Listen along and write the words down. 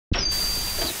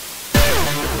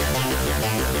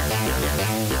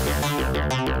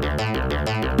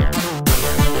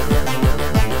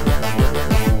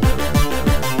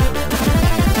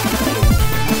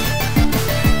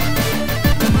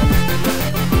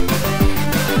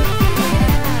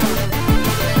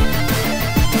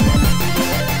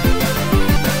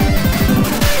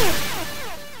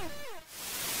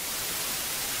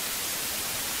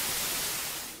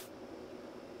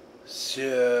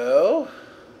So,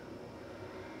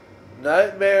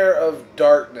 Nightmare of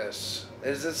Darkness.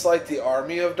 Is this like the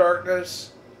Army of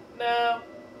Darkness? No.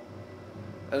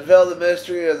 Unveil the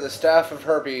mystery of the Staff of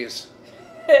Herpes.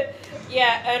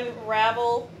 Yeah,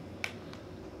 unravel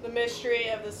the mystery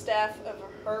of the Staff of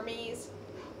Hermes.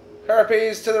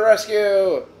 Herpes to the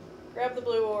rescue! Grab the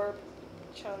blue orb.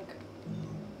 Chunk.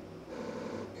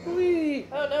 Whee!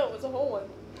 Oh no, it was a whole one.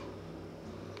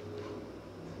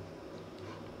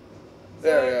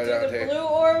 There So we go, do Dante. the blue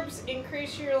orbs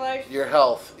increase your Your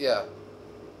health, yeah.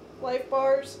 life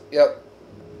bars? Yep.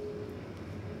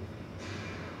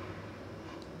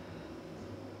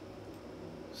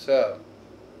 So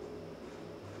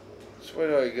where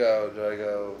do I go? Do I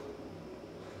go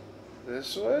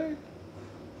this way?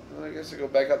 Well, I guess I go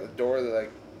back out the door that I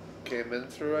came in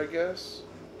through, I guess.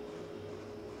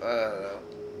 I don't know.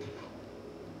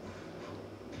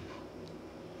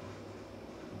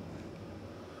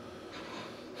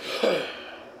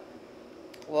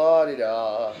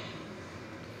 La-di-da.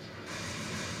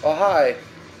 Oh, hi.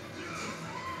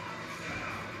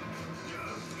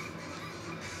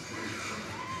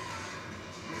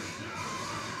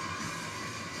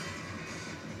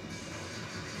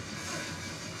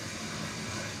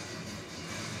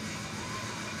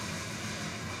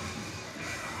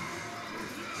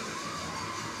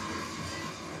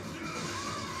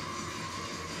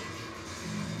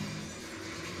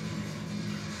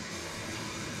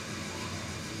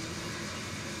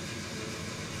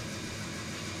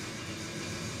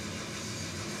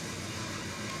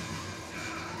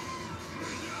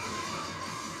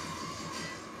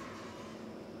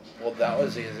 Well, that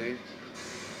was easy.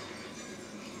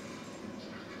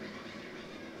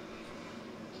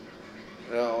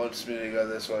 No, it wants me to go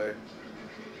this way.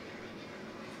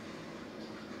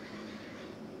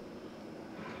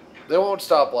 They won't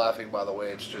stop laughing, by the way.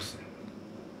 It's just...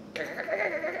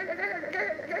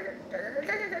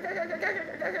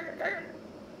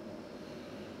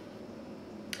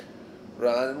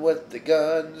 Running with the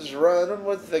guns, running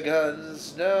with the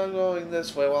guns. Now I'm going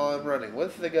this way while I'm running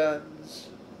with the guns.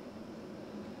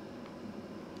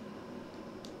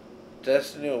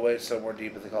 Destiny awaits somewhere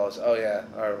deep in the colors. Oh yeah,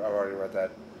 I've already read that.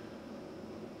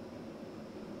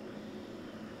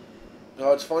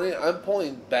 No, it's funny. I'm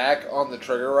pulling back on the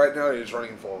trigger right now. He's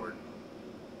running forward.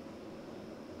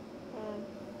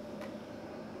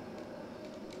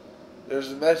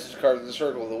 There's a message card in the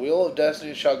circle. The wheel of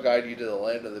destiny shall guide you to the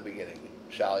land of the beginning.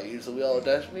 Shall I use the wheel of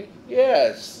destiny?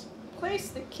 Yes. Place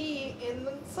the key in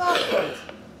the socket.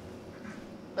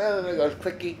 And then it goes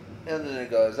clicky, and then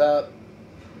it goes up.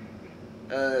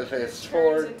 And then it faces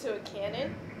forward. Turns into a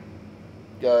cannon.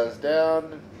 Goes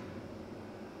down.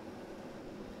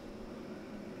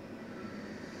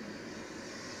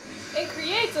 And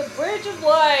creates a bridge of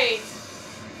light.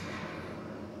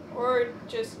 Or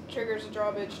just triggers a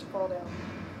drawbridge to fall down.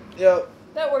 Yep.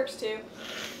 That works too.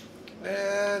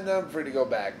 And I'm free to go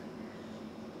back.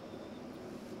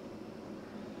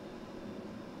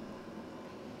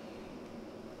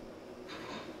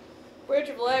 Bridge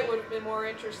of light would have been more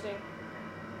interesting.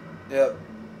 Yep.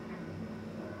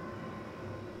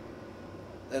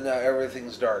 And now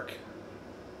everything's dark.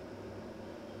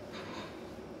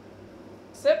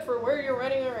 Except for where you're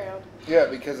running around. Yeah,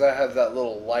 because I have that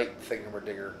little light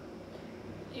thingamajigger.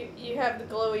 You have the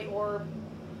glowy orb.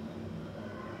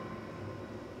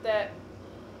 That...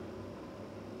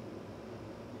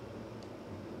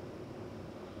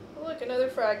 Oh, look, another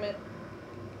fragment.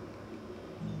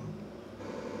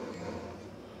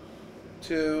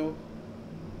 2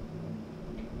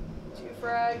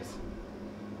 frags.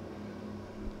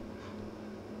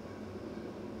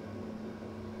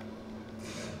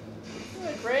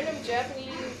 Like random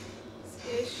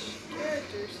Japanese-ish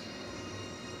characters.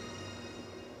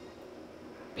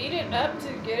 Beat it up to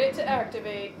get it to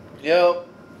activate. Yep.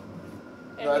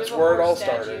 And That's move a where it all horse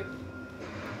started.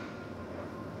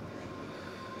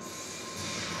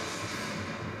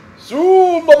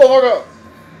 Zoom, motherfucker!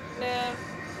 No.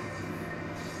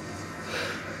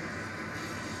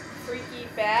 Freaky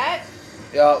bat.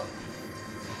 Yep.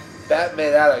 Bat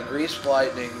made out of greased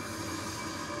lightning.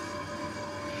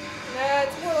 Nah,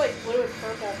 it's more like blue and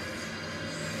purple.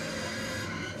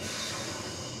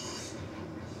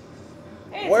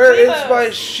 Hey, Where is my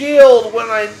shield when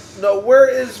I... No, where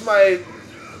is my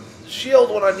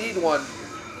shield when I need one.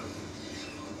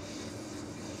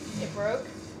 It broke.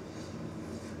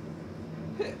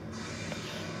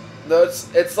 No,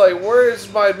 it's like,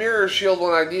 where's my mirror shield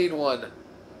when I need one?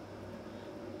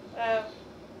 Oh.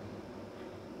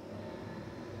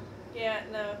 Yeah,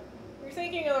 no. You're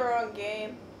thinking of the wrong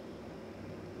game.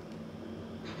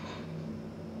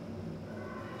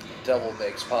 Devil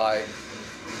makes pie.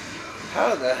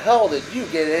 How the hell did you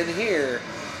get in here?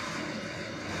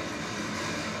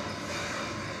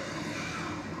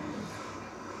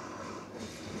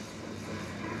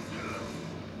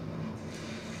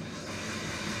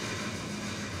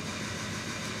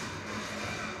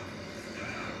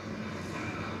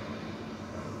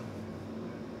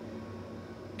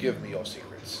 Give me your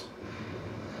secrets.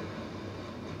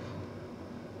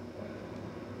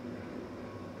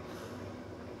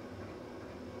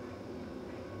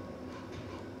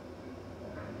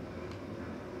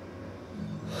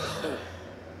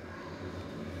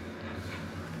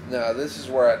 Now, this is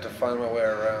where I have to find my way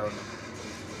around.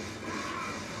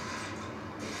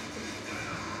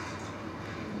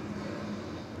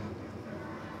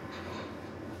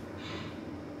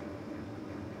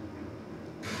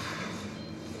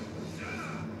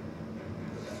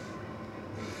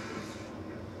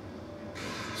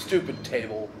 Stupid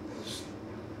table.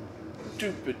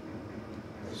 Stupid.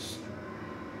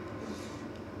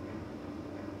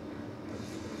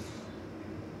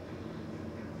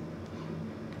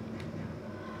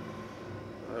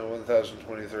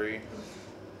 1023.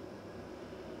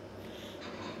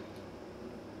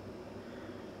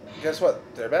 Guess what?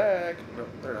 They're back. No,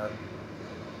 they're not.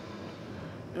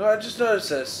 You know, I just noticed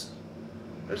this.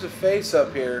 There's a face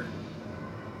up here.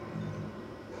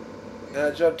 And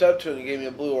I jumped up to it and it gave me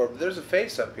a blue orb. There's a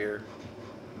face up here.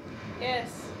 Yes.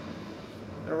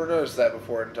 Never noticed that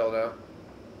before until now.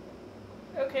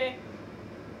 Okay.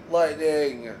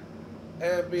 Lightning.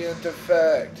 Ambient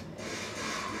effect.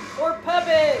 Or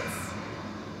puppets!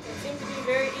 They seem to be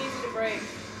very easy to break.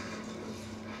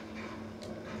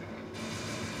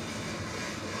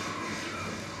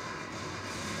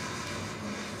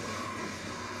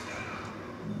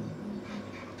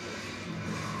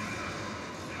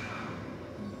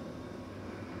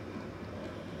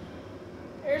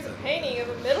 There's a painting of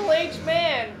a middle-aged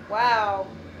man. Wow.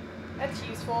 That's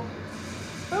useful.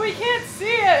 But we can't see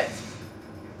it!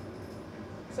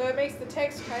 So it makes the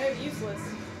text kind of useless.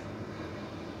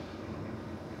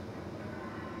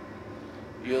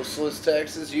 Useless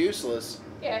text is useless.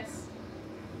 Yes.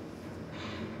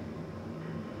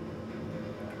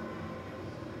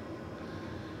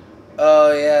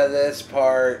 Oh yeah, this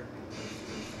part.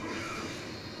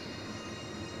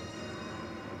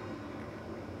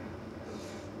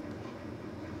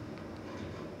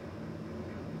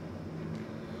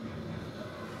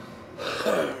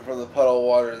 From the puddle of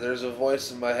water, there's a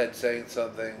voice in my head saying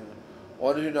something.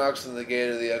 One who knocks on the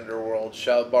gate of the underworld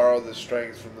shall borrow the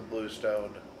strength from the blue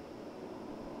stone.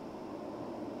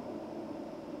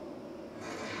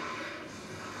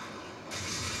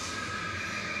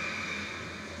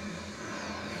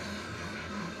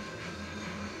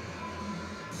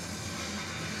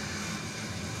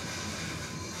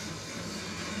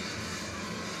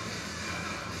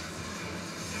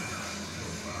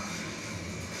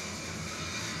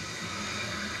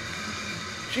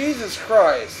 Jesus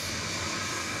Christ!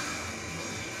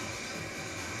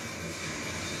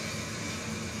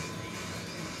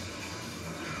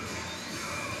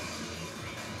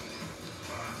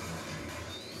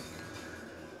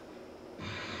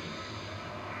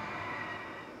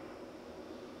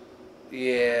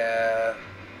 Yeah.